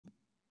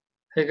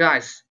Hey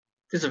guys,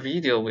 this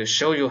video will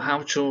show you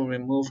how to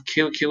remove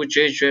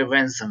QQJJ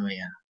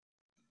ransomware.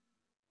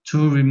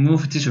 To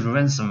remove this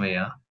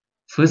ransomware,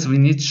 first we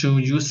need to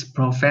use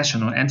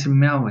professional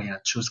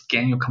anti-malware to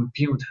scan your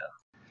computer,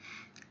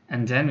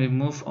 and then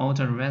remove all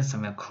the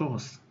ransomware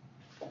codes.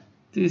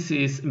 This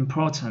is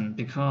important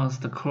because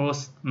the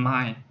codes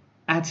might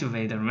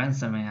activate the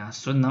ransomware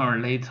sooner or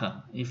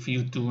later if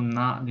you do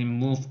not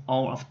remove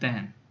all of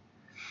them.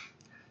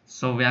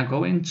 So we are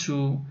going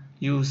to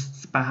use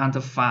Spy Hunter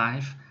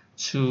 5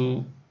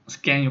 to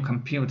scan your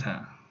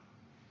computer.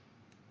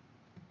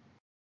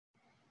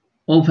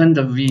 Open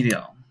the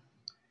video.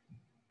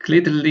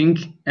 Click the link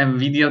and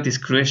video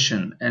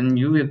description and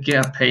you will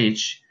get a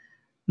page.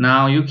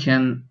 Now you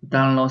can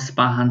download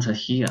Spy Hunter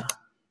here.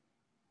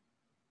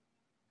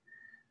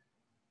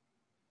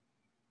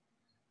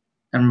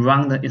 And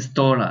run the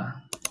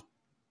installer.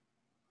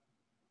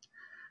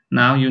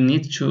 Now you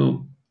need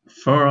to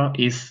follow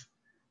its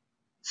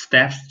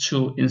steps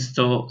to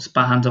install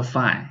Spy Hunter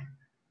 5.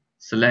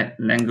 Select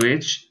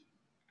language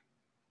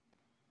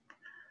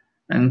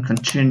and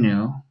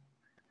continue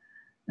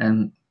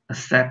and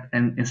accept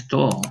and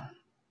install.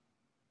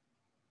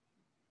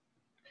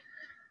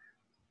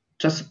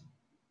 Just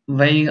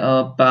wait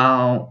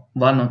about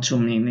 1 or 2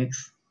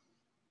 minutes.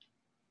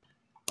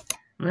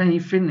 When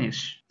you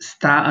finish,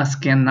 start a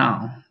scan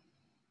now.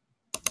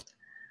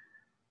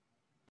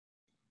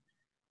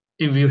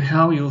 It will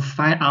help you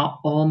find out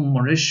all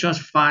malicious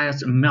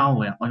files and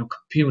malware on your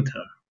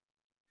computer.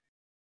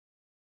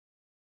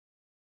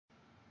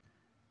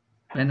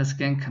 When the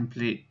scan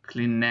complete,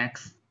 click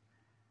Next.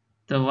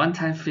 The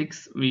one-time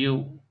fix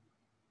will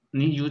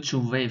need you to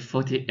wait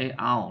 48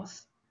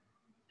 hours.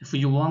 If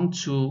you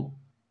want to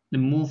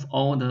remove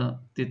all the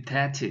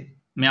detected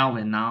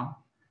malware now,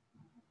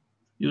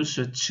 you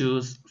should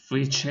choose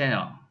Free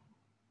Trial.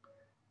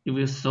 It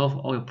will solve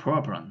all your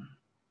problems.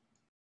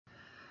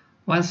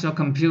 Once your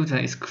computer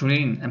is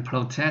clean and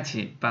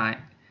protected by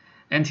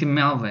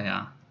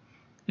anti-malware,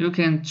 you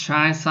can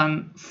try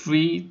some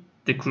free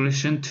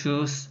decryption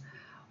tools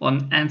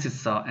on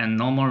anti-SOC and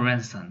normal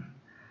ransom.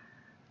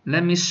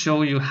 Let me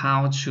show you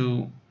how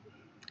to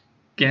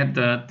get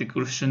the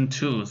decryption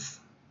tools.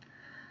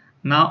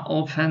 Now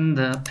open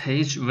the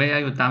page where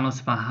you download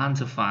Spy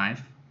Hunter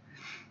 5.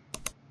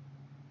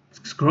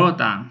 Scroll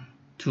down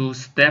to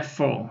step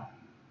 4.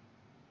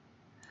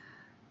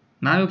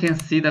 Now you can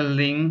see the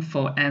link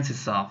for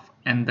anti-SOC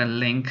and the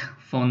link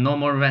for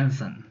normal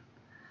ransom.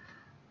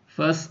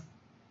 First,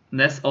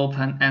 let's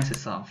open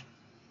anti-SOC.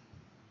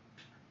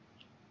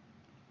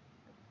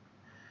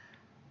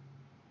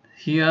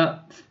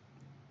 Here,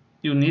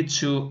 you need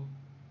to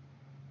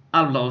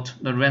upload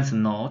the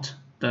ransom node,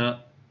 the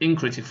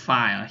encrypted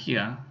file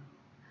here,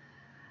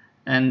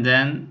 and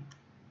then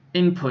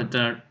input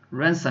the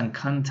ransom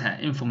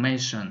contact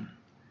information.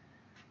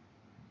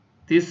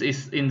 This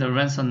is in the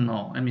ransom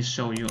node. Let me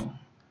show you.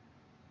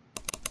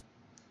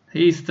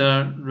 Here is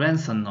the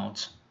ransom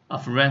node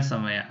of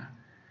ransomware.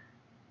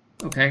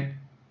 Okay,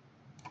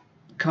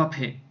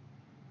 copy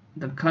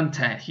the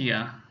contact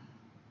here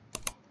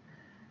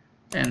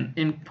and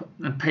input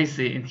and paste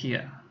it in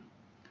here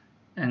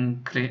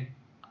and click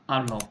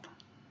upload.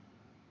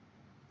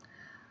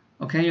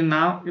 Okay,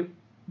 now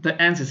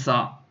the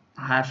anti-SOC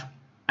have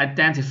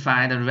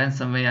identified the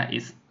ransomware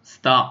is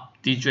stop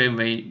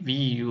DJV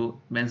VU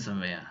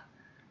ransomware.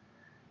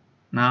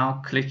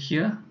 Now click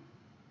here,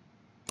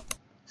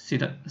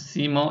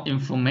 see more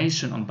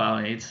information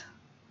about it,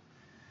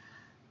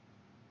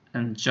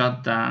 and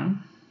jot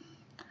down.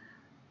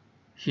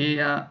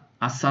 Here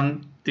are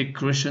some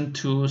decryption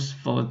tools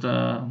for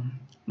the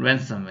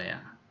ransomware.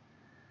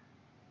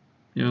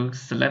 You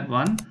select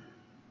one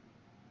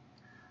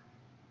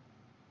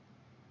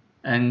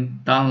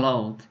and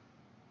download,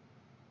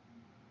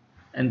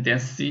 and then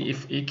see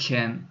if it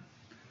can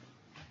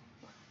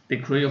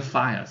decrypt your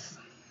files.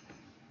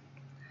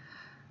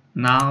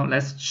 Now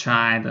let's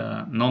try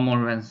the normal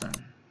ransom.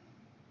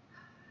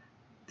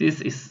 This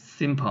is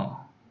simple.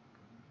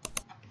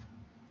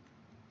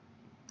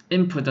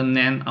 Input the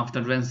name of the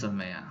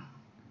ransomware.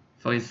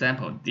 For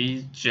example,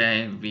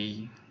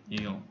 DJVU.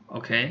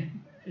 Okay,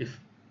 if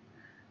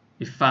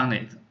you found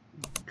it,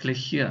 click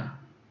here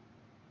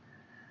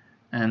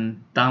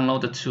and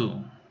download the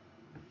tool.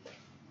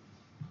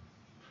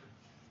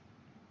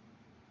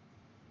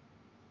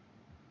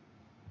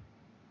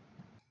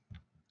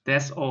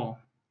 That's all.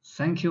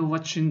 Thank you for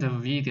watching the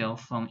video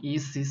from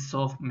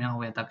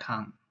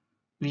easysolvemalware.com.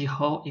 We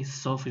hope it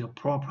solves your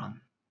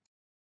problem.